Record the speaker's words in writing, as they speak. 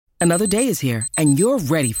Another day is here, and you're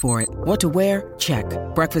ready for it. What to wear? Check.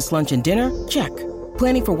 Breakfast, lunch, and dinner? Check.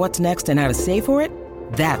 Planning for what's next and how to save for it?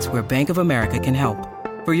 That's where Bank of America can help.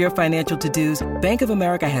 For your financial to-dos, Bank of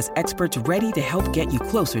America has experts ready to help get you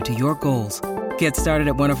closer to your goals. Get started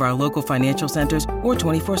at one of our local financial centers or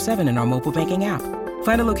 24/7 in our mobile banking app.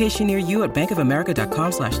 Find a location near you at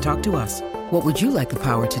bankofamerica.com/talktous. What would you like the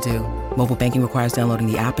power to do? Mobile banking requires downloading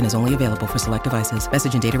the app and is only available for select devices.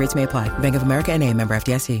 Message and data rates may apply. Bank of America N.A., member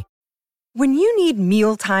FDIC. When you need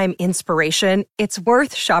mealtime inspiration, it's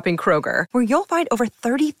worth shopping Kroger, where you'll find over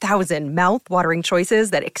 30,000 mouth-watering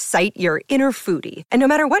choices that excite your inner foodie. And no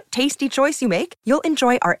matter what tasty choice you make, you'll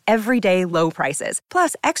enjoy our everyday low prices,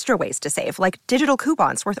 plus extra ways to save, like digital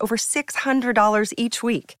coupons worth over $600 each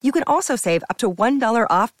week. You can also save up to $1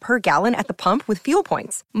 off per gallon at the pump with fuel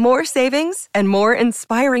points. More savings and more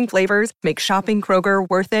inspiring flavors make shopping Kroger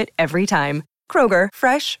worth it every time. Kroger,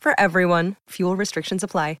 fresh for everyone. Fuel restrictions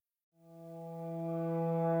apply.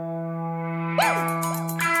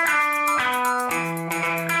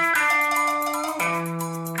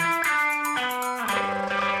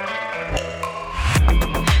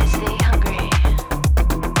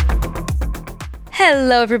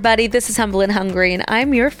 Hello, everybody. This is Humble and Hungry, and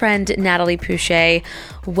I'm your friend, Natalie Pouchet.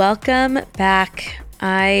 Welcome back.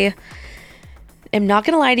 I am not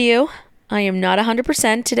going to lie to you. I am not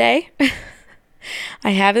 100% today.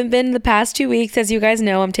 I haven't been the past 2 weeks. As you guys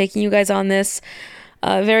know, I'm taking you guys on this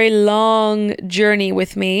very long journey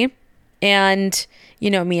with me. And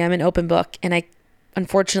you know me, I'm an open book, and I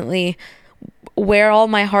unfortunately wear all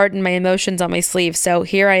my heart and my emotions on my sleeve. So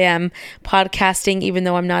here I am podcasting, even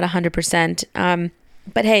though I'm not 100%.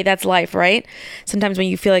 But hey, that's life, right? Sometimes when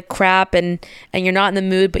you feel like crap and you're not in the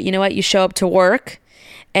mood, but you know what? You show up to work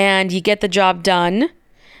and you get the job done,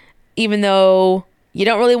 even though you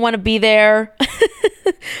don't really want to be there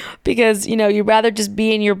because, you know, you'd rather just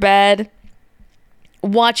be in your bed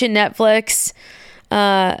watching Netflix.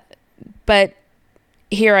 But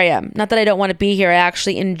here I am. Not that I don't want to be here. I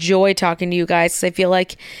actually enjoy talking to you guys because I feel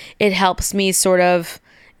like it helps me sort of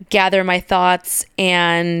gather my thoughts,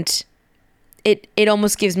 and it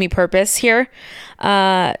almost gives me purpose here.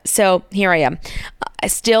 So here I am. I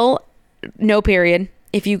still no period.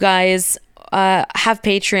 If you guys have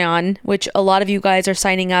Patreon, which a lot of you guys are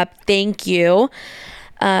signing up, thank you.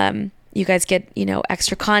 You guys get, you know,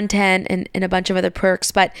 extra content and a bunch of other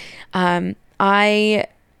perks. But I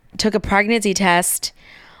took a pregnancy test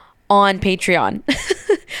on Patreon.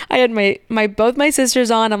 I had both my sisters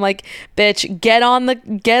on. I'm like, bitch, get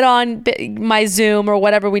on my Zoom or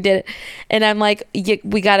whatever we did. And I'm like,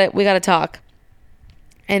 we gotta talk.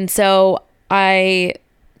 And so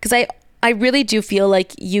because I really do feel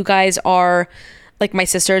like you guys are like my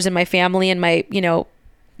sisters and my family and my, you know,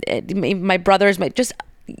 my brothers,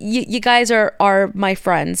 you guys are my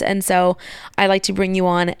friends. And so I like to bring you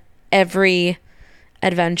on every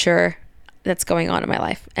adventure that's going on in my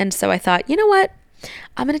life. And so I thought, you know what?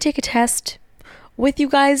 I'm going to take a test with you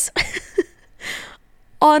guys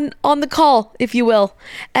on the call, if you will.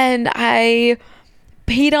 And I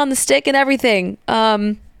peed on the stick and everything.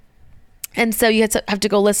 And so you have to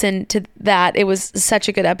go listen to that. It was such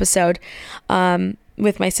a good episode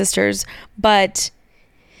with my sisters. But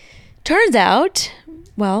turns out,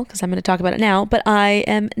 well, because I'm going to talk about it now, but I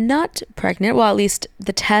am not pregnant. Well, at least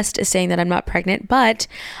the test is saying that I'm not pregnant, but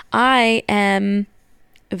I am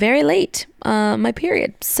very late, my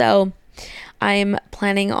period. So I'm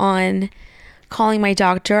planning on calling my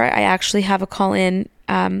doctor. I actually have a call in.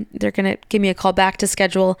 They're going to give me a call back to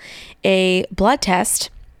schedule a blood test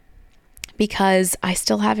because I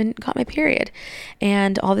still haven't got my period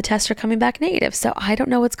and all the tests are coming back negative. So I don't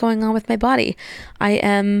know what's going on with my body. I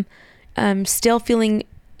am still feeling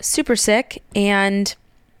super sick and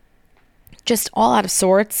just all out of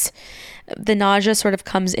sorts. The nausea sort of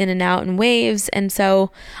comes in and out in waves. And so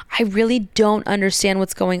I really don't understand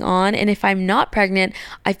what's going on. And if I'm not pregnant,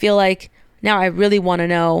 I feel like now I really want to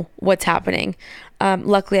know what's happening.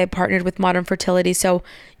 Luckily I partnered with Modern Fertility. So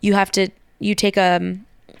you take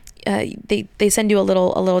they send you a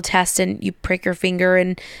little test and you prick your finger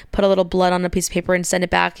and put a little blood on a piece of paper and send it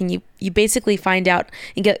back. And you basically find out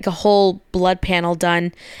and get a whole blood panel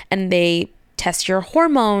done, and they test your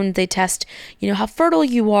hormones. They test, you know, how fertile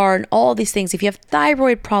you are and all these things. If you have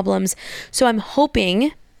thyroid problems. So I'm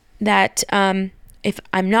hoping that, if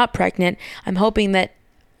I'm not pregnant, I'm hoping that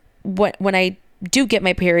when I do get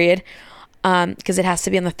my period, because it has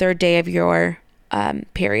to be on the third day of your,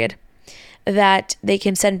 period, that they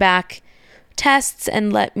can send back tests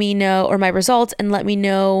and let me know, or my results, and let me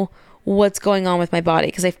know what's going on with my body.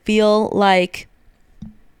 Because I feel like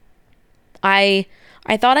I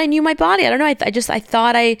I thought I knew my body. I don't know. I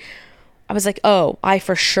thought I was like, oh, I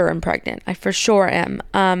for sure am pregnant. I for sure am.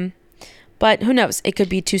 But who knows? It could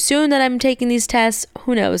be too soon that I'm taking these tests.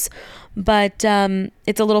 Who knows? But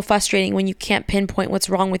it's a little frustrating when you can't pinpoint what's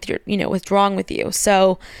wrong with what's wrong with you.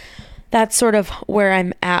 So that's sort of where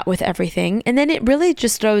I'm at with everything. And then it really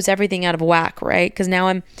just throws everything out of whack, right? Because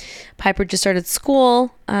now Piper just started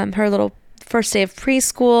school, her little first day of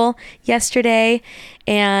preschool yesterday.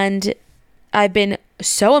 And I've been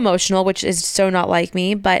so emotional, which is so not like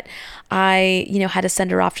me, but I, had to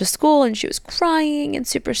send her off to school and she was crying and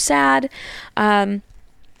super sad.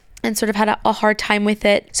 And sort of had a hard time with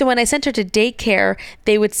it. So when I sent her to daycare,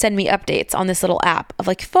 they would send me updates on this little app of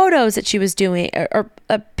like photos that she was doing or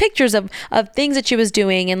pictures of things that she was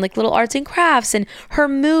doing and like little arts and crafts and her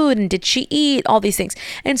mood and did she eat, all these things.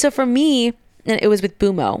 And so for me, and it was with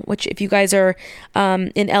Bumo, which if you guys are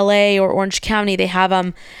in LA or Orange County, they have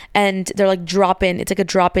them and they're like drop-in. It's like a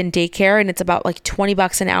drop-in daycare and it's about like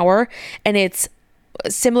 $20 an hour. And it's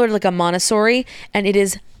similar to like a Montessori. And it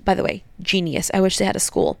is, by the way, genius. I wish they had a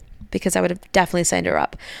school, because I would have definitely signed her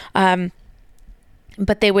up.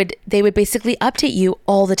 But they would basically update you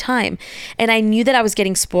all the time. And I knew that I was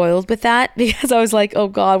getting spoiled with that because I was like, oh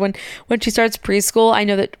God, when she starts preschool, I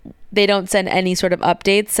know that they don't send any sort of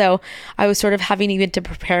updates. So I was sort of having even to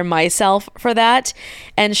prepare myself for that.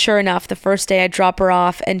 And sure enough, the first day I drop her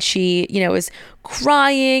off and she, is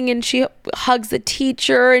crying and she hugs the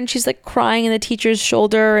teacher and she's like crying in the teacher's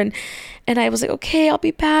shoulder. And I was like, okay, I'll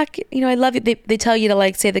be back. I love you. They tell you to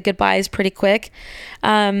like say the goodbyes pretty quick.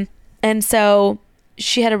 And so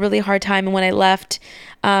she had a really hard time. And when I left,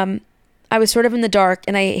 I was sort of in the dark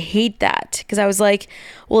and I hate that because I was like,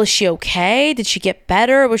 well, is she okay? Did she get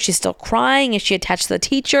better? Was she still crying? Is she attached to the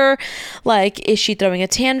teacher? Like, is she throwing a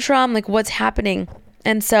tantrum? Like, what's happening?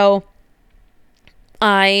 And so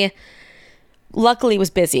I luckily was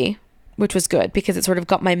busy, which was good because it sort of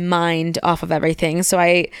got my mind off of everything. So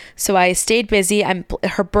I stayed busy.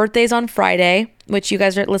 Her birthday's on Friday, which you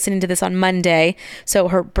guys are listening to this on Monday. So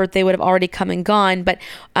her birthday would have already come and gone, but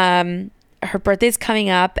her birthday's coming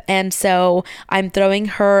up. And so I'm throwing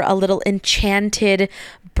her a little enchanted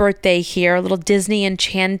birthday here, a little Disney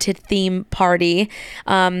enchanted theme party.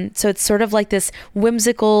 So it's sort of like this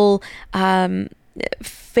whimsical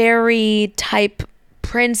fairy type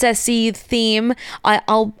princessy theme.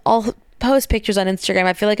 I'll post pictures on Instagram.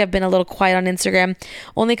 I feel like I've been a little quiet on Instagram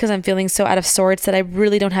only because I'm feeling so out of sorts that I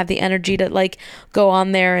really don't have the energy to like go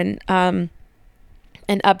on there and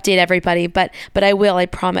update everybody. But I will, I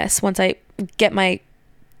promise, once I get my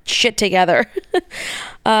shit together.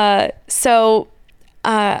 So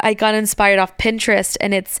I got inspired off Pinterest,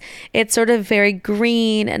 and it's sort of very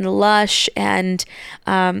green and lush and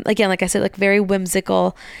again, like I said, like very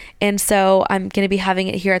whimsical. And so I'm going to be having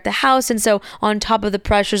it here at the house. And so on top of the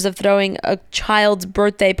pressures of throwing a child's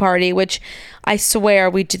birthday party, which I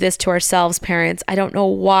swear we do this to ourselves, parents. I don't know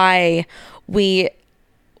why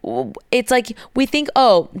it's like we think,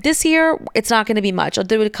 oh, this year it's not going to be much. I'll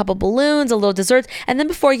do a couple balloons, a little desserts, and then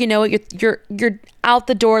before you know it, you're out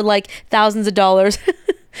the door like thousands of dollars,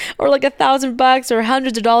 or like $1,000 or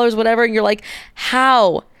hundreds of dollars, whatever. And you're like,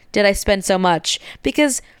 how did I spend so much?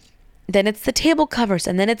 Because then it's the table covers,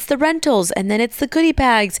 and then it's the rentals, and then it's the goodie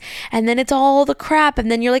bags, and then it's all the crap,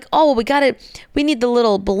 and then you're like, oh, we need the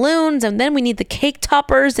little balloons, and then we need the cake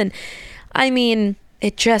toppers, and I mean,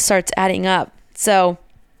 it just starts adding up. So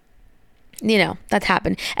that's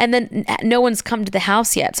happened. And then no one's come to the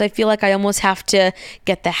house yet. So I feel like I almost have to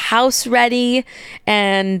get the house ready.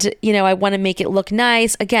 And, I want to make it look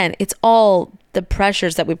nice. Again, it's all the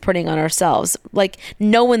pressures that we're putting on ourselves. Like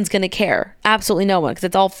no one's going to care. Absolutely no one. Because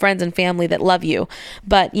it's all friends and family that love you.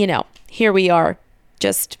 But, here we are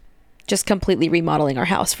just completely remodeling our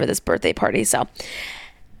house for this birthday party. So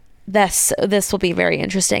this will be very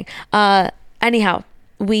interesting. Anyhow,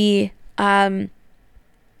 we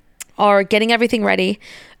are getting everything ready,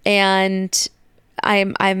 and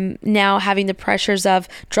I'm now having the pressures of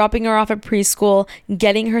dropping her off at preschool,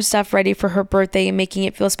 getting her stuff ready for her birthday and making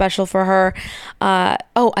it feel special for her.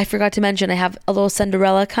 Oh, I forgot to mention I have a little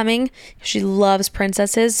Cinderella coming. She loves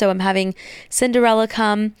princesses, so I'm having Cinderella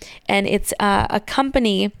come, and it's a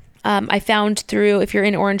company I found through, if you're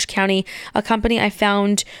in Orange County, a company I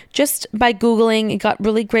found just by Googling. It got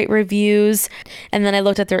really great reviews. And then I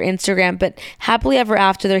looked at their Instagram, but Happily Ever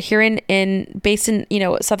After, they're here based in,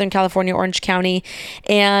 Southern California, Orange County.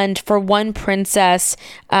 And for one princess,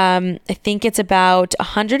 I think it's about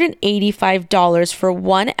 $185 for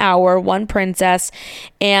 1 hour, one princess.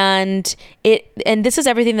 And this is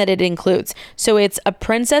everything that it includes. So it's a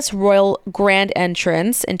princess royal grand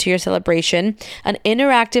entrance into your celebration, an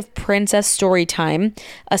interactive interactive princess story time,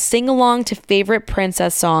 a sing-along to favorite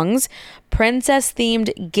princess songs,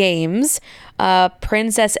 princess-themed games,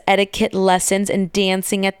 princess etiquette lessons and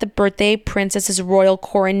dancing at the birthday princess's royal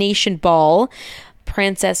coronation ball,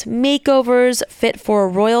 princess makeovers fit for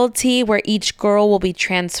royalty where each girl will be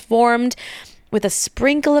transformed with a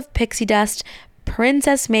sprinkle of pixie dust,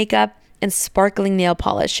 princess makeup, and sparkling nail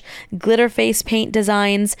polish, glitter face paint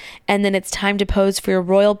designs, and then it's time to pose for your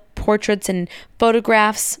royal portraits and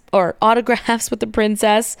photographs or autographs with the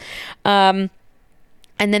princess. And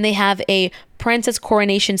then they have a princess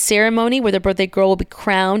coronation ceremony where the birthday girl will be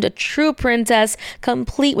crowned a true princess,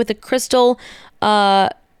 complete with a crystal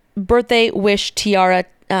birthday wish tiara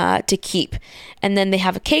to keep. And then they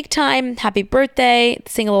have a cake time, happy birthday,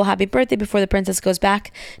 sing a little happy birthday before the princess goes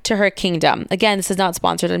back to her kingdom. Again, this is not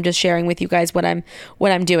sponsored. I'm just sharing with you guys what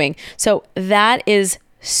I'm doing. So that is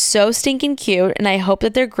so stinking cute, and I hope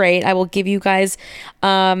that they're great. I will give you guys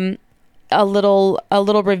a little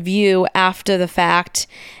review after the fact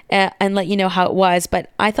and let you know how it was. But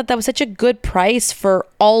I thought that was such a good price for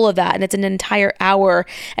all of that, and it's an entire hour.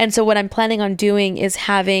 And so what I'm planning on doing is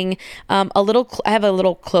having I have a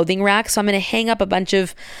little clothing rack, so I'm going to hang up a bunch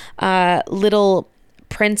of little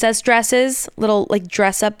princess dresses, little like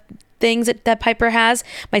dress up things that Piper has.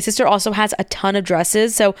 My sister also has a ton of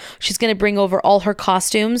dresses, so she's going to bring over all her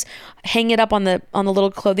costumes, hang it up on the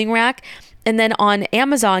little clothing rack. And then on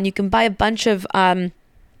Amazon, you can buy a bunch of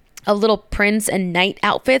little prince and knight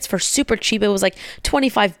outfits for super cheap. It was like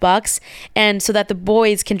 $25, and so that the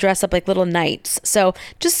boys can dress up like little knights. So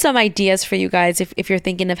just some ideas for you guys if you're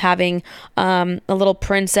thinking of having a little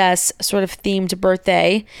princess sort of themed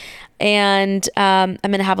birthday. And I'm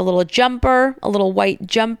going to have a little jumper, a little white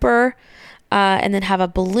jumper, and then have a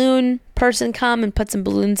balloon person come and put some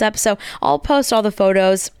balloons up. So I'll post all the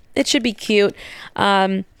photos. It should be cute.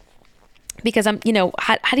 Because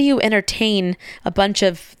how do you entertain a bunch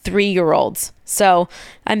of 3-year-olds? So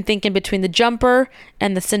I'm thinking between the jumper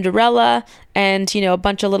and the Cinderella and, a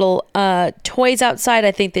bunch of little toys outside,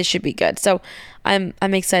 I think this should be good. So I'm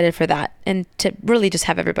excited for that and to really just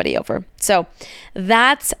have everybody over. So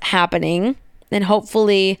that's happening, and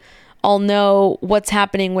hopefully I'll know what's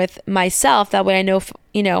happening with myself. That way I know if,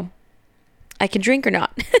 I can drink or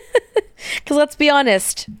not. Because let's be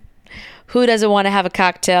honest, who doesn't want to have a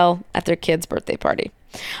cocktail at their kid's birthday party?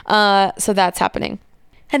 So that's happening.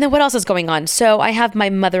 And then what else is going on? So I have my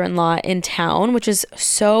mother-in-law in town, which is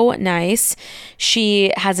so nice.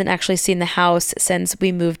 She hasn't actually seen the house since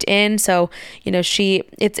we moved in. So,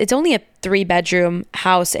 it's only a 3-bedroom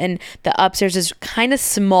house, and the upstairs is kind of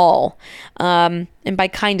small. And by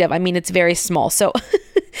kind of, I mean, it's very small. So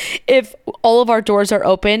if all of our doors are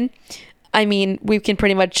open, I mean, we can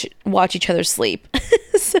pretty much watch each other sleep.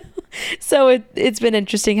 So it's been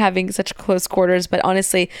interesting having such close quarters, but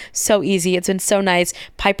honestly, so easy. It's been so nice.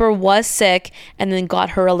 Piper was sick and then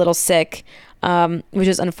got her a little sick, which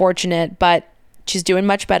is unfortunate, but she's doing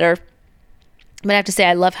much better. But I have to say,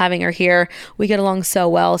 I love having her here. We get along so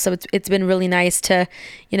well. So it's been really nice to,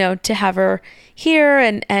 to have her here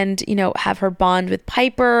and have her bond with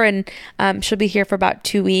Piper, and she'll be here for about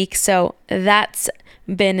 2 weeks. So that's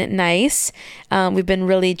been nice. We've been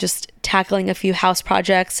really just tackling a few house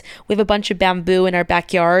projects. We have a bunch of bamboo in our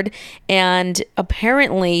backyard, and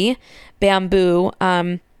apparently bamboo,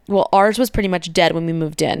 ours was pretty much dead when we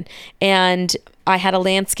moved in, and I had a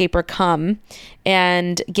landscaper come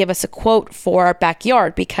and give us a quote for our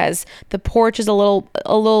backyard because the porch is a little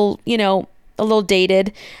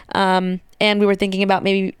dated. And we were thinking about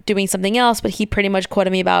maybe doing something else, but he pretty much quoted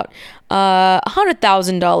me about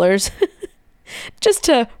 $100,000 just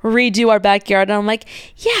to redo our backyard. And I'm like,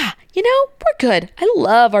 yeah, we're good. I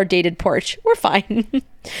love our dated porch. We're fine.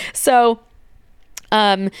 So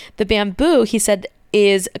the bamboo, he said,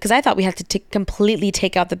 is because I thought we had to completely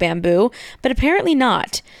take out the bamboo, but apparently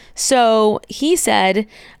not. So he said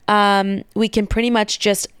we can pretty much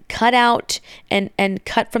just cut out and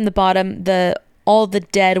cut from the bottom all the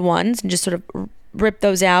dead ones and just sort of rip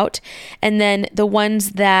those out, and then the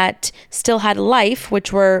ones that still had life,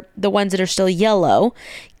 which were the ones that are still yellow,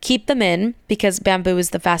 keep them in because bamboo is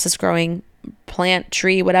the fastest growing plant,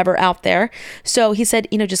 tree, whatever out there. So he said,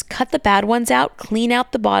 just cut the bad ones out, clean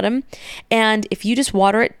out the bottom, and if you just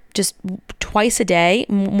water it just twice a day,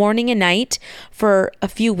 morning and night, for a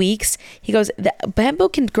few weeks, he goes, the bamboo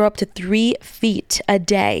can grow up to 3 feet a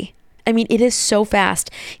day. I mean, it is so fast.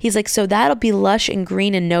 He's like, so that'll be lush and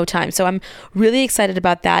green in no time. So I'm really excited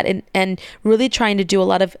about that, and really trying to do a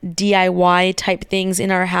lot of DIY type things in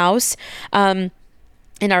our house. In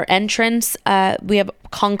our entrance, we have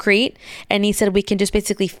concrete, and he said we can just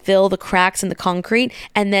basically fill the cracks in the concrete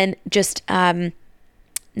and then just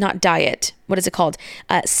not dye it. What is it called?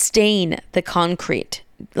 Stain the concrete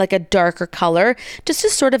like a darker color, just to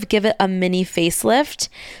sort of give it a mini facelift.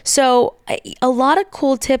 So a lot of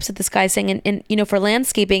cool tips that this guy's saying. And you know, for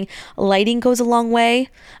landscaping, lighting goes a long way.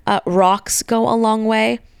 Rocks go a long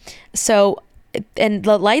way. So, and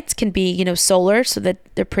the lights can be, you know, solar, so that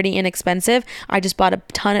they're pretty inexpensive. I just bought a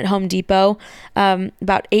ton at Home Depot,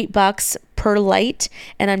 about $8 per light.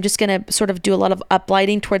 And I'm just going to sort of do a lot of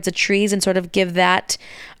uplighting towards the trees and sort of give that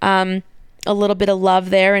a little bit of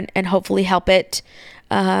love there, and hopefully help it,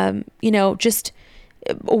 you know, just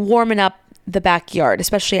warming up the backyard,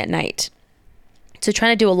 especially at night. So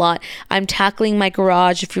trying to do a lot. I'm tackling my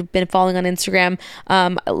garage. If you've been following on Instagram,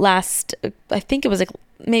 I think it was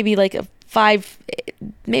maybe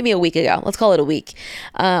a week ago. Let's call it a week.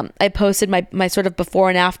 I posted my sort of before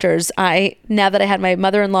and afters. Now that I had my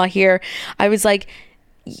mother-in-law here, I was like,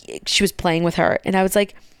 she was playing with her, and I was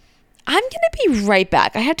like, I'm going to be right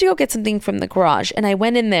back. I had to go get something from the garage, and I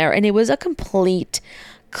went in there, and it was a complete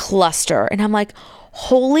cluster. And I'm like,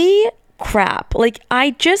 holy crap. Like, I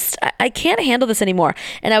can't handle this anymore.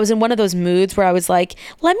 And I was in one of those moods where I was like,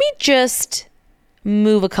 let me just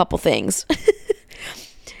move a couple things. ...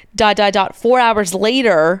 4 hours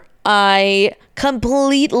later, I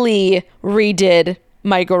completely redid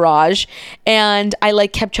my garage, and I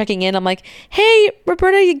kept checking in. I'm like, hey,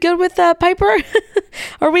 Roberta, you good with Piper?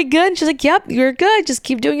 Are we good? And she's like, yep, you're good. Just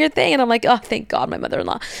keep doing your thing. And I'm like, oh, thank God, my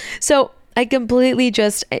mother-in-law. So I completely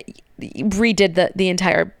just redid the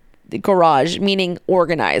entire garage, meaning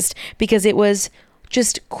organized, because it was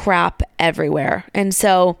just crap everywhere. And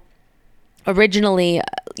so originally,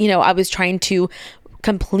 you know, I was trying to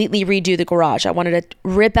completely redo the garage. I wanted to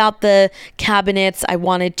rip out the cabinets. I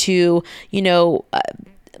wanted to, you know,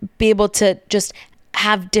 be able to just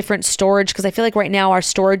have different storage, because I feel like right now our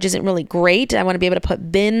storage isn't really great. I want to be able to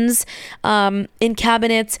put bins in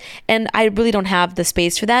cabinets, and I really don't have the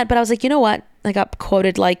space for that. But I was like, you know what? I got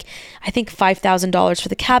quoted I think $5,000 for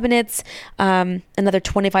the cabinets, another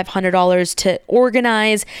 $2,500 to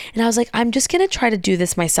organize. And I was like, I'm just going to try to do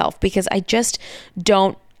this myself, because I just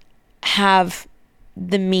don't have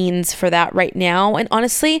the means for that right now. And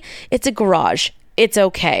honestly, it's a garage. It's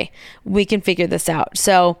okay. We can figure this out.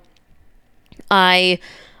 So I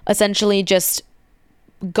essentially just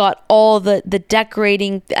got all the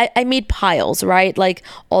decorating. I made piles, right? Like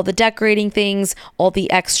all the decorating things, all the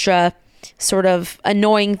extra sort of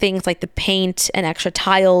annoying things like the paint and extra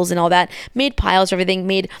tiles and all that. Made piles for everything.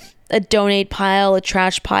 Made a donate pile, a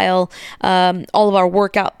trash pile, all of our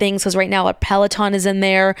workout things, because right now our Peloton is in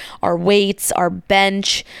there, our weights, our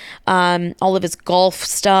bench, all of his golf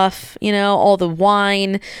stuff, you know, all the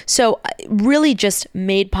wine. So I really just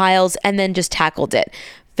made piles and then just tackled it.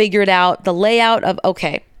 Figured out the layout of,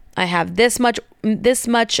 okay, I have this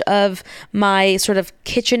much of my sort of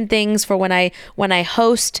kitchen things for when I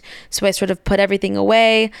host. So I sort of put everything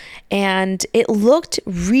away, and it looked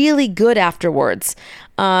really good afterwards.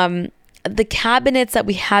 The cabinets that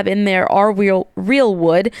we have in there are real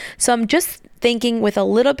wood. So I'm just thinking, with a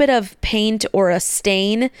little bit of paint or a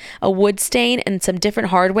wood stain and some different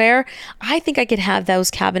hardware, I think I could have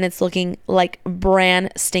those cabinets looking like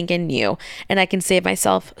brand stinking new, and I can save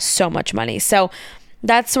myself so much money. So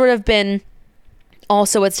that's sort of been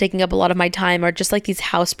also what's taking up a lot of my time, are just like these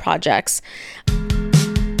house projects.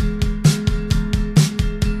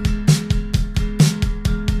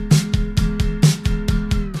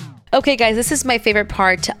 Okay, guys, this is my favorite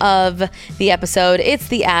part of the episode. It's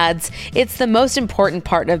the ads. It's the most important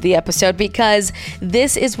part of the episode, because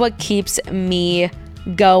this is what keeps me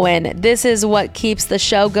going. This is what keeps the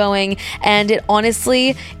show going. And it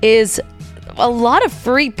honestly is a lot of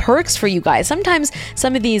free perks for you guys. Sometimes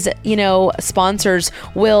some of these, you know, sponsors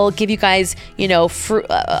will give you guys, you know,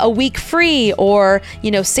 a week free, or,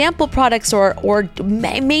 you know, sample products, or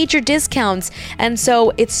major discounts. And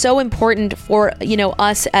so it's so important for, you know,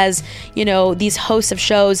 us as, you know, these hosts of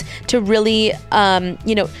shows to really,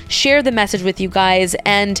 you know, share the message with you guys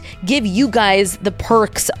and give you guys the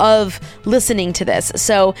perks of listening to this.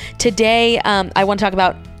 So today, I want to talk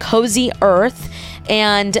about Cozy Earth,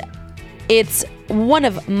 and it's one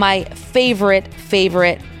of my favorite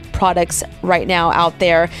products right now out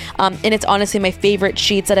there. And it's honestly my favorite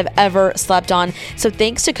sheets that I've ever slept on. So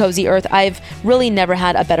thanks to Cozy Earth, I've really never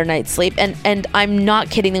had a better night's sleep. And I'm not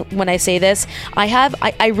kidding when I say this.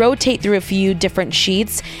 I rotate through a few different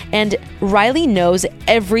sheets, and Riley knows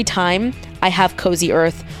every time I have Cozy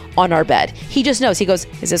Earth on our bed. He just knows. He goes,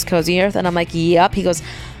 is this Cozy Earth? And I'm like, yep. He goes,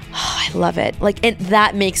 oh, I love it. And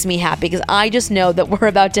that makes me happy, because I just know that we're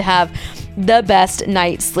about to have the best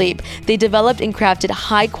night's sleep. They developed and crafted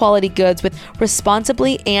high quality goods with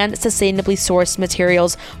responsibly and sustainably sourced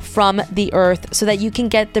materials from the earth so that you can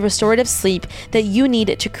get the restorative sleep that you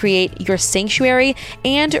need to create your sanctuary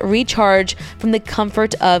and recharge from the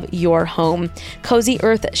comfort of your home. Cozy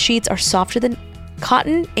Earth sheets are softer than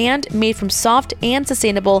cotton and made from soft and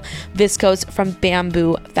sustainable viscose from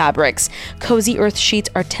bamboo fabrics. Cozy Earth sheets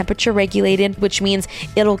are temperature regulated, which means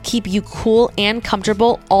it'll keep you cool and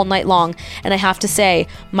comfortable all night long. And I have to say,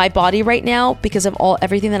 my body right now, because of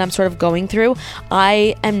everything that I'm sort of going through,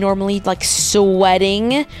 I am normally like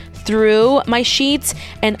sweating through my sheets,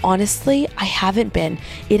 and honestly, I haven't been.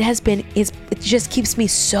 It just keeps me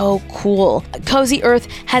so cool. Cozy Earth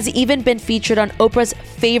has even been featured on Oprah's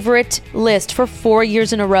favorite list for 4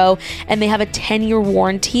 years in a row, and they have a 10-year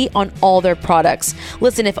warranty on all their products.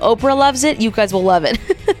 Listen, if Oprah loves it, you guys will love it.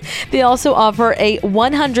 They also offer a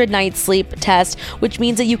 100-night sleep test, which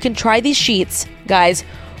means that you can try these sheets, guys,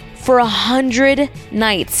 for 100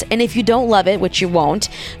 nights. And if you don't love it, which you won't,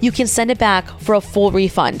 you can send it back for a full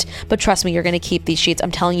refund. But trust me, you're going to keep these sheets.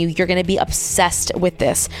 I'm telling you, you're going to be obsessed with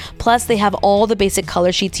this. Plus, they have all the basic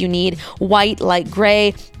color sheets you need: white, light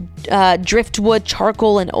gray, driftwood,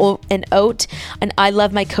 charcoal, and oat. And I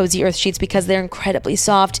love my Cozy Earth sheets because they're incredibly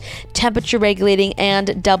soft, temperature regulating,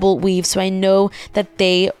 and double weave. So I know that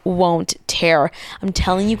they won't tear. I'm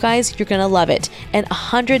telling you guys, you're going to love it. And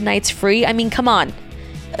 100 nights free. I mean, come on.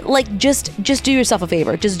 Like, just do yourself a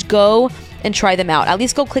favor. Just go and try them out. At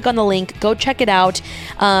least go click on the link, go check it out,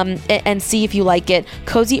 and see if you like it.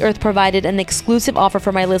 Cozy Earth provided an exclusive offer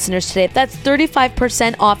for my listeners today. That's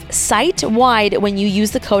 35% off site-wide when you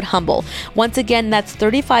use the code HUMBLE. Once again, that's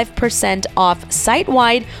 35% off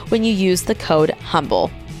site-wide when you use the code HUMBLE.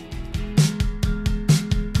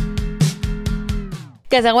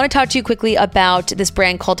 Guys, I want to talk to you quickly about this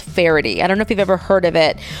brand called Faherty. I don't know if you've ever heard of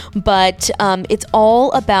it, but it's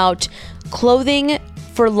all about clothing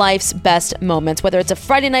for life's best moments, whether it's a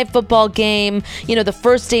Friday night football game, the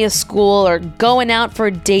first day of school, or going out for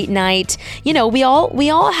a date night. We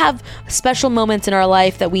all have special moments in our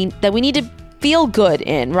life that we need to feel good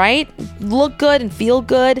in, right? Look good and feel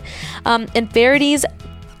good. And Faherty's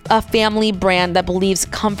a family brand that believes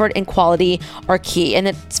comfort and quality are key. And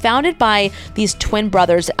it's founded by these twin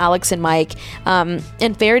brothers, Alex and Mike.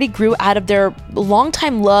 And Faherty grew out of their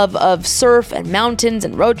longtime love of surf and mountains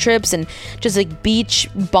and road trips and just like beach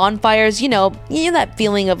bonfires, you know that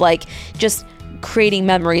feeling of like just creating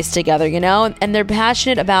memories together, and they're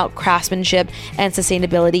passionate about craftsmanship and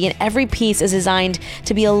sustainability, and every piece is designed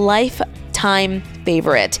to be a lifetime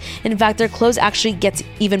favorite. In fact, their clothes actually gets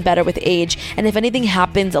even better with age, and if anything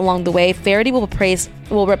happens along the way, Faherty will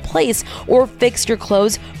replace or fix your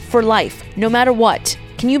clothes for life, no matter what.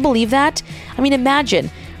 Can you believe that? I mean, imagine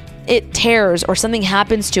it tears or something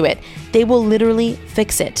happens to it. They will literally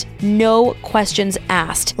fix it. No questions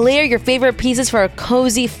asked. Layer your favorite pieces for a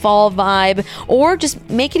cozy fall vibe, or just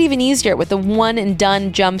make it even easier with the one and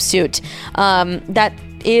done jumpsuit. That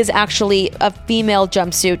is actually a female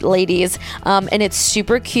jumpsuit, ladies. And it's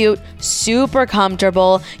super cute, super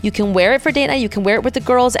comfortable. You can wear it for date night. You can wear it with the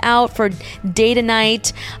girls out for day to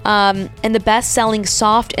night. And the best-selling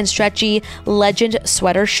soft and stretchy Legend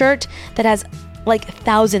sweater shirt that has like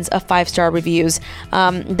thousands of 5-star reviews.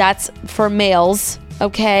 That's for males.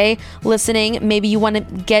 Okay, listening, maybe you want to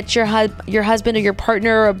get your husband or your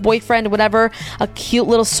partner or a boyfriend or whatever a cute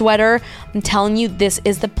little sweater. I'm telling you, this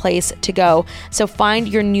is the place to go. So find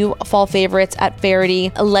your new fall favorites at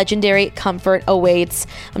Faherty. A legendary comfort awaits.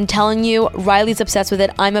 I'm telling you, Riley's obsessed with it.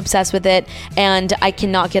 I'm obsessed with it, and I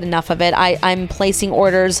cannot get enough of it. I'm placing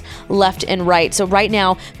orders left and right. So right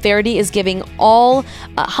now, Faherty is giving all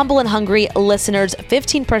Humble and Hungry listeners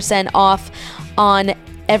 15% off on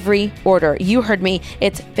every order. You heard me.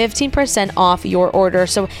 It's 15% off your order.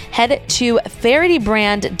 So head to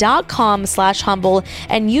fahertybrand.com/humble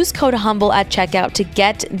and use code HUMBLE at checkout to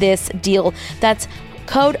get this deal. That's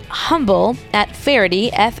code HUMBLE at Faherty,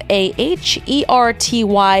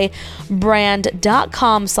 FAHERTY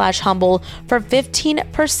brand.com/humble for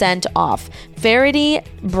 15% off.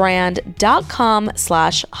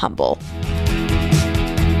 fahertybrand.com/humble.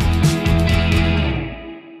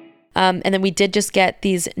 And then we did just get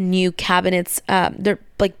these new cabinets. They're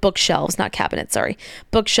like bookshelves, not cabinets, sorry.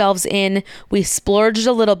 Bookshelves in. We splurged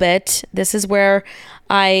a little bit. This is where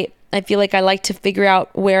I feel like I like to figure out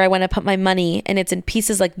where I want to put my money. And it's in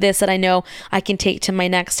pieces like this that I know I can take to my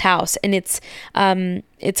next house. And it's a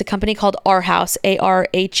company called Arhaus,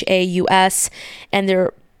 ARHAUS. And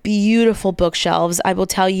they're beautiful bookshelves. I will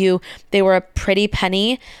tell you, they were a pretty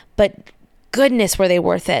penny, but goodness, were they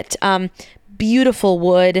worth it. Beautiful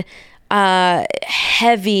wood.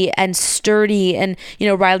 heavy and sturdy. And,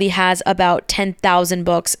 Riley has about 10,000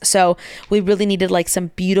 books. So we really needed like some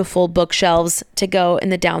beautiful bookshelves to go in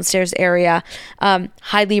the downstairs area.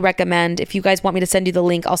 Highly recommend. If you guys want me to send you the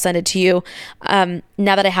link, I'll send it to you. Now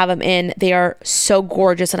that I have them in, they are so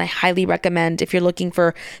gorgeous, and I highly recommend if you're looking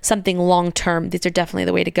for something long-term, these are definitely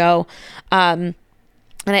the way to go. And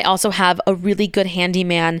I also have a really good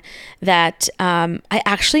handyman that I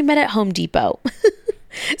actually met at Home Depot.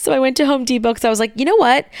 So I went to Home Depot because I was like, you know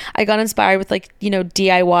what? I got inspired with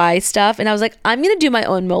DIY stuff. And I was like, I'm going to do my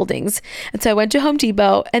own moldings. And so I went to Home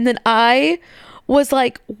Depot, and then I was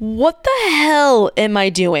like, what the hell am I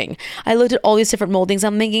doing? I looked at all these different moldings.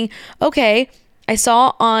 I'm thinking, okay, I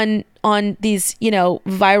saw on these,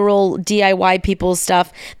 viral DIY people's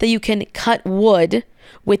stuff that you can cut wood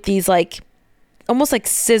with these almost like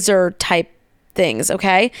scissor type things.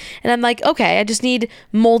 Okay. And I'm like, okay, I just need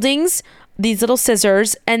moldings, these little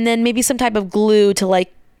scissors, and then maybe some type of glue to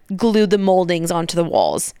glue the moldings onto the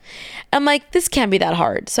walls. I'm like, this can't be that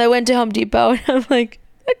hard. So I went to Home Depot, and I'm like,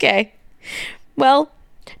 okay, well,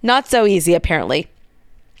 not so easy apparently.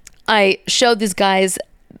 I showed these guys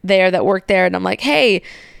there that work there, and I'm like, hey,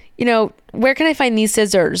 where can I find these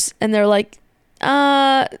scissors? And they're like,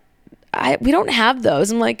 we don't have those.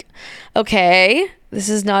 I'm like, okay, this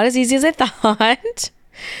is not as easy as I thought.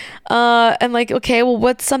 I'm like, okay, well,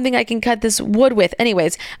 what's something I can cut this wood with?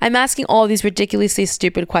 Anyways, I'm asking all these ridiculously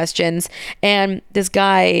stupid questions, and this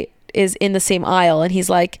guy is in the same aisle, and he's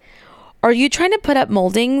like, are you trying to put up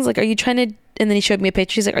moldings? Are you trying to, and then he showed me a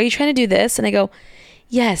picture. He's like, are you trying to do this? And I go,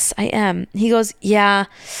 yes, I am. He goes, yeah,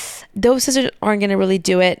 those scissors aren't going to really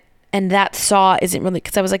do it. And that saw isn't really,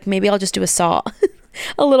 because I was like, maybe I'll just do a saw,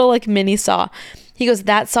 a little mini saw. He goes,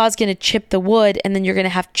 that saw is going to chip the wood, and then you're going to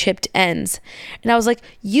have chipped ends. And I was like,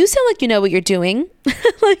 you sound like you know what you're doing.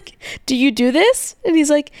 Do you do this? And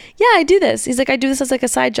he's like, yeah, I do this. He's like, I do this as a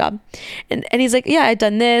side job. And he's like, yeah, I've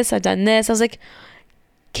done this. I was like,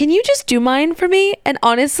 can you just do mine for me? And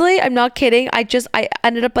honestly, I'm not kidding. I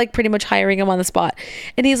ended up pretty much hiring him on the spot.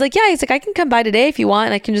 And he's like, yeah, he's like, I can come by today if you want.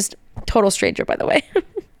 And I can just, total stranger, by the way.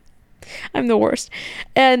 I'm the worst.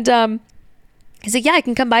 And, he's like, yeah, I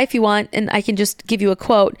can come by if you want, and I can just give you a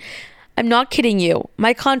quote. I'm not kidding you.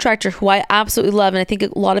 My contractor, who I absolutely love, and I think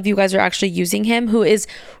a lot of you guys are actually using him, who is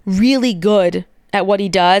really good at what he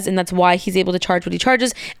does, and that's why he's able to charge what he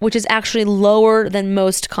charges, which is actually lower than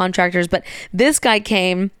most contractors. But this guy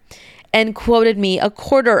came and quoted me a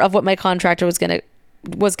quarter of what my contractor was gonna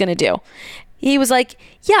do. He was like,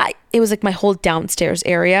 yeah, it was my whole downstairs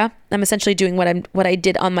area. I'm essentially doing what I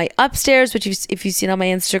did on my upstairs, which if you've seen on my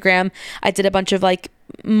Instagram, I did a bunch of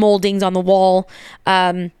moldings on the wall.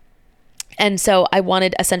 And so I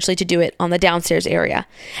wanted essentially to do it on the downstairs area.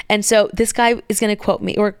 And so this guy is going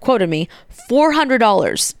to quoted me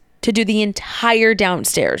 $400 to do the entire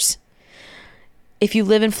downstairs. If you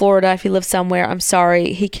live in Florida, if you live somewhere, I'm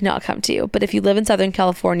sorry, he cannot come to you. But if you live in Southern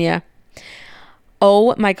California,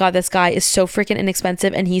 oh my God, this guy is so freaking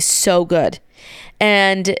inexpensive, and he's so good.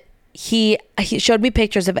 And he showed me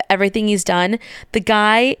pictures of everything he's done. The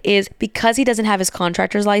guy is, because he doesn't have his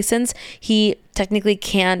contractor's license, he technically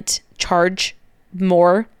can't charge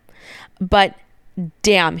more, but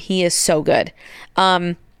damn, he is so good.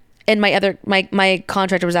 And my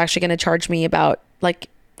contractor was actually going to charge me about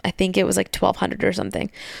I think it was $1,200 or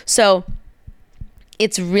something. So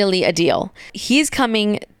it's really a deal. He's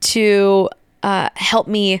coming to help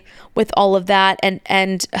me with all of that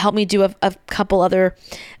and help me do a couple other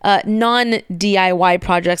non-DIY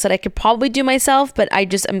projects that I could probably do myself, but I'm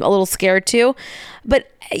a little scared to.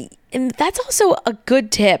 And that's also a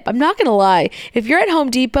good tip. I'm not gonna lie. If you're at Home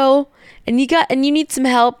Depot and you need some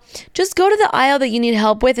help, just go to the aisle that you need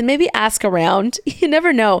help with and maybe ask around. You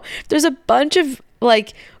never know. There's a bunch of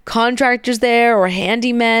contractors there or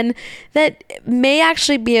handymen that may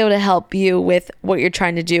actually be able to help you with what you're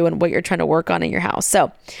trying to do and what you're trying to work on in your house.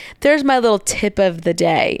 So there's my little tip of the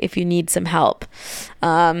day if you need some help.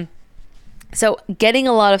 So getting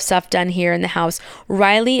a lot of stuff done here in the house.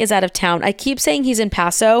 Riley is out of town. I keep saying he's in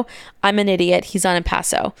Paso. I'm an idiot. He's not in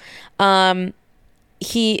Paso.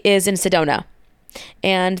 He is in Sedona.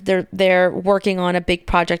 And they're working on a big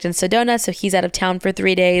project in Sedona. So he's out of town for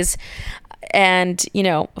 3 days. And,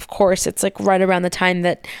 of course, it's right around the time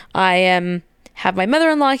that I have my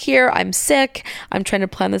mother-in-law here. I'm sick. I'm trying to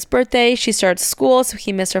plan this birthday. She starts school, so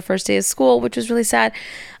he missed our first day of school, which was really sad.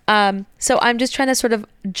 So I'm just trying to sort of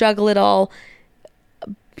juggle it all,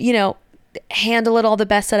 handle it all the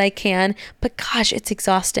best that I can. But gosh, it's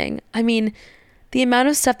exhausting. I mean, the amount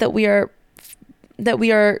of stuff that we are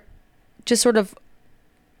just sort of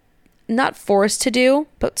not forced to do,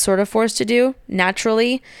 but sort of forced to do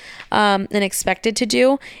naturally, and expected to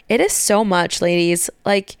do. It is so much, ladies,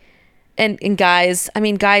 like, and guys, I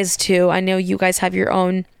mean, guys too. I know you guys have your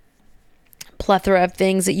own plethora of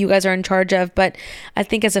things that you guys are in charge of, but I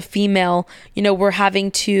think as a female, you know, we're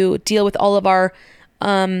having to deal with all of our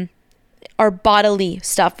bodily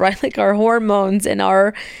stuff, right? Like our hormones and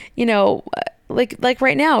our, you know, like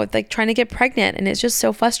right now, it's like trying to get pregnant, and it's just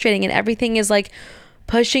so frustrating, and everything is like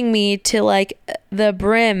pushing me to like the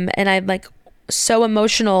brim, and I'm like so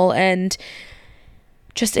emotional and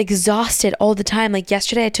just exhausted all the time. Like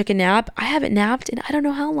yesterday I took a nap. I haven't napped in I don't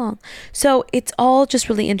know how long. So it's all just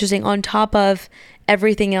really interesting on top of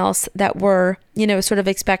everything else that we're, you know, sort of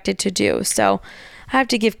expected to do. So I have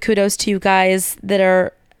to give kudos to you guys that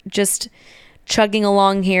are just chugging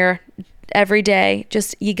along here every day.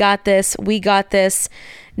 Just, you got this. We got this.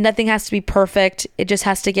 Nothing has to be perfect. It just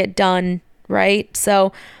has to get done, right?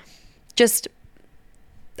 So just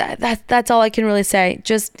that's all I can really say.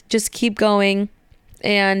 Just keep going.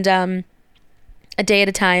 And a day at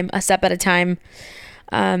a time, a step at a time.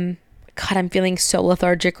 God, I'm feeling so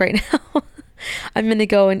lethargic right now. I'm going to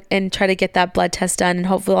go and try to get that blood test done, and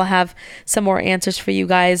hopefully I'll have some more answers for you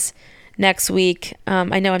guys next week.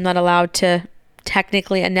 I know I'm not allowed to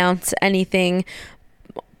technically announce anything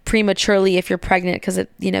prematurely if you're pregnant, because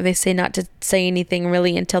they say not to say anything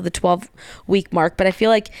really until the 12-week mark, but I feel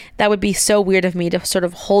like that would be so weird of me to sort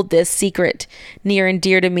of hold this secret near and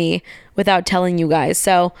dear to me without telling you guys.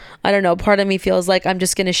 So I don't know, part of me feels like I'm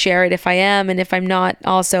just going to share it if I am, and if I'm not,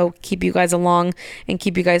 also keep you guys along and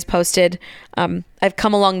keep you guys posted. I've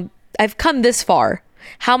come this far.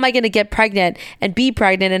 How am I going to get pregnant and be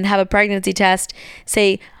pregnant and have a pregnancy test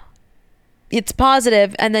say it's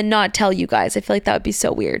positive and then not tell you guys? I feel like that would be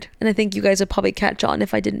so weird. And I think you guys would probably catch on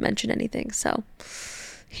if I didn't mention anything. So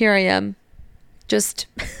here I am, just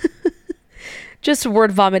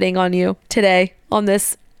word vomiting on you today on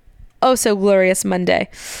this oh so glorious Monday.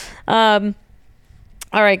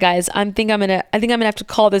 All right, guys, I think I'm gonna have to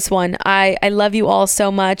call this one. I love you all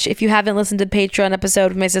so much. If you haven't listened to the Patreon episode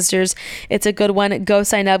with my sisters, it's a good one. Go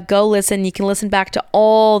sign up, go listen. You can listen back to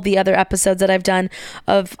all the other episodes that I've done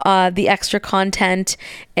of the extra content.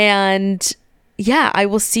 And yeah, I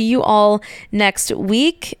will see you all next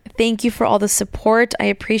week. Thank you for all the support. I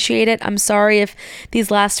appreciate it. I'm sorry if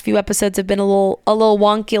these last few episodes have been a little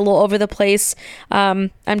wonky, a little over the place.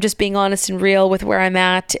 I'm just being honest and real with where I'm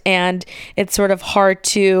at, and it's sort of hard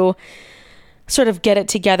to sort of get it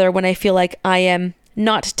together when I feel like I am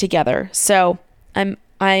not together. So I'm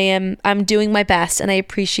doing my best, and I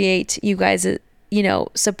appreciate you guys,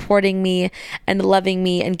 supporting me and loving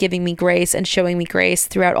me and giving me grace and showing me grace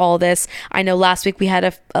throughout all this. I know last week we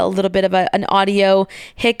had a little bit of an audio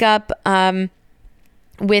hiccup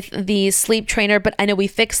with the sleep trainer, but I know we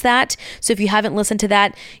fixed that. So if you haven't listened to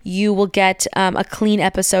that, you will get a clean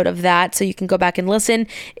episode of that. So you can go back and listen.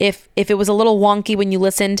 If it was a little wonky when you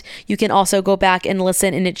listened, you can also go back and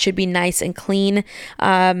listen, and it should be nice and clean.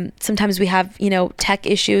 Sometimes we have, tech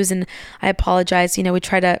issues, and I apologize.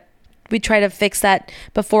 We try to fix that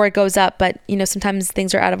before it goes up, but sometimes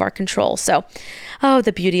things are out of our control. So,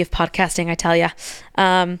 the beauty of podcasting, I tell you.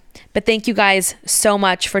 But thank you guys so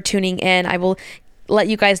much for tuning in. I will let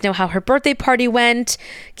you guys know how her birthday party went,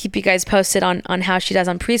 keep you guys posted on how she does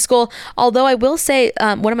on preschool. Although I will say,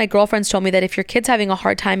 one of my girlfriends told me that if your kid's having a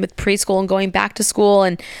hard time with preschool and going back to school,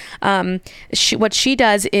 and what she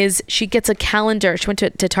does is she gets a calendar. She went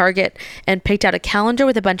to Target and picked out a calendar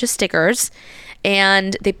with a bunch of stickers,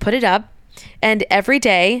 and they put it up, and every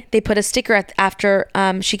day they put a sticker after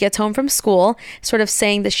she gets home from school, sort of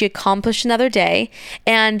saying that she accomplished another day,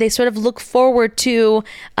 and they sort of look forward to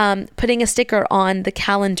putting a sticker on the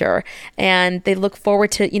calendar, and they look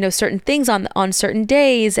forward to certain things on certain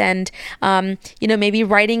days, and maybe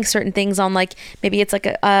writing certain things on, like maybe it's like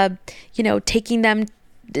a taking them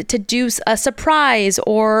to do a surprise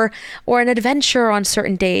or an adventure on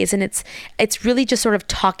certain days, and it's really just sort of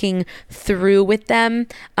talking through with them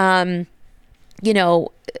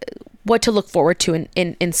what to look forward to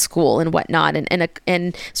in school and whatnot,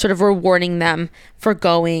 and sort of rewarding them for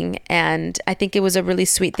going. And I think it was a really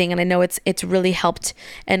sweet thing, and I know it's really helped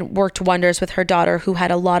and worked wonders with her daughter, who had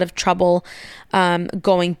a lot of trouble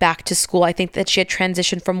going back to school. I think that she had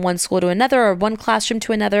transitioned from one school to another, or one classroom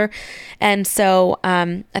to another, and so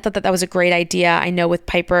I thought that was a great idea. I know with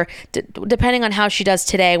Piper, depending on how she does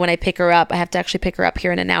today, when I pick her up, I have to actually pick her up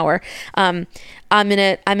here in an hour. I'm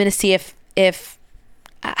gonna see if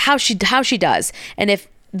how she does, and if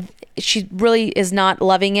she really is not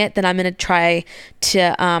loving it, then I'm going to try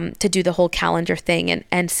to do the whole calendar thing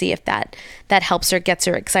and see if that helps her, gets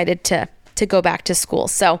her excited to to go back to school.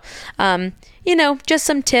 So, just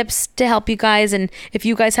some tips to help you guys. And if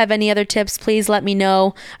you guys have any other tips, please let me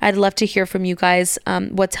know. I'd love to hear from you guys,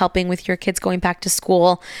 what's helping with your kids going back to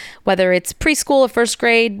school, whether it's preschool or first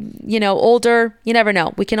grade, older, you never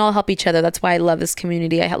know. We can all help each other. That's why I love this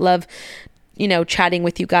community. I love, chatting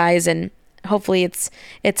with you guys, and hopefully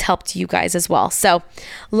it's helped you guys as well. So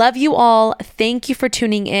love you all. Thank you for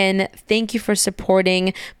tuning in. Thank you for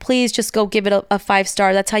supporting. Please just go give it a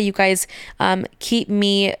 5-star. That's how you guys keep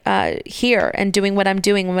me here and doing what I'm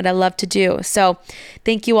doing and what I love to do. So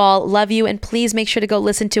thank you all. Love you. And please make sure to go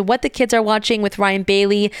listen to What the Kids Are Watching with Ryan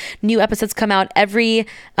Bailey. New episodes come out every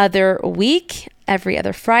other week, every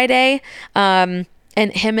other Friday.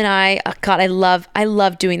 And him and I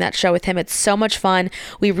love doing that show with him. It's so much fun.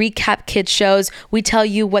 We recap kids shows. We tell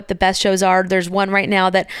you what the best shows are. There's one right now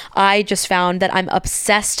that I just found that I'm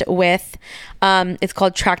obsessed with. It's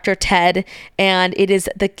called Tractor Ted, and it is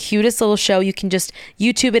the cutest little show. You can just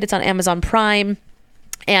YouTube it. It's on Amazon Prime.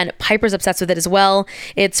 And Piper's obsessed with it as well.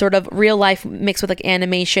 It's sort of real life mixed with like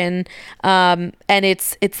animation. And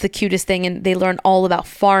it's the cutest thing. And they learn all about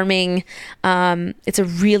farming. It's a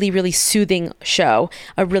really, really soothing show,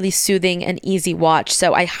 a really soothing and easy watch.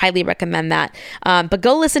 So I highly recommend that. But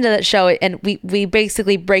go listen to that show. And we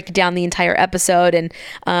basically break down the entire episode, and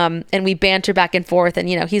we banter back and forth. And,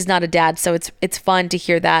 he's not a dad, so it's fun to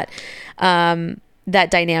hear that.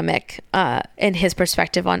 That dynamic and his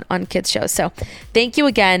perspective on kids shows. So thank you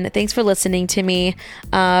again. Thanks for listening to me.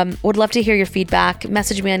 Would love to hear your feedback.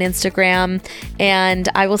 Message me on Instagram, and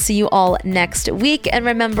I will see you all next week. And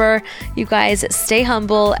remember, you guys, stay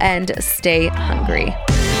humble and stay hungry.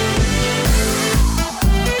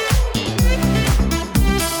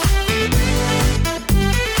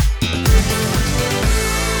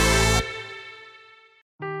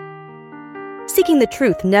 Seeking the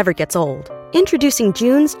truth never gets old. Introducing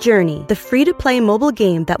June's Journey, the free-to-play mobile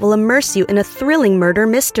game that will immerse you in a thrilling murder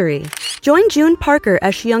mystery. Join June Parker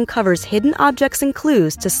as she uncovers hidden objects and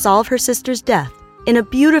clues to solve her sister's death in a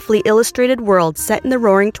beautifully illustrated world set in the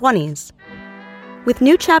Roaring '20s. With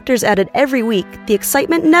new chapters added every week, the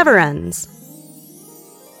excitement never ends.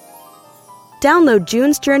 Download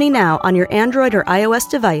June's Journey now on your Android or iOS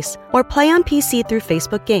device, or play on PC through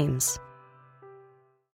Facebook Games.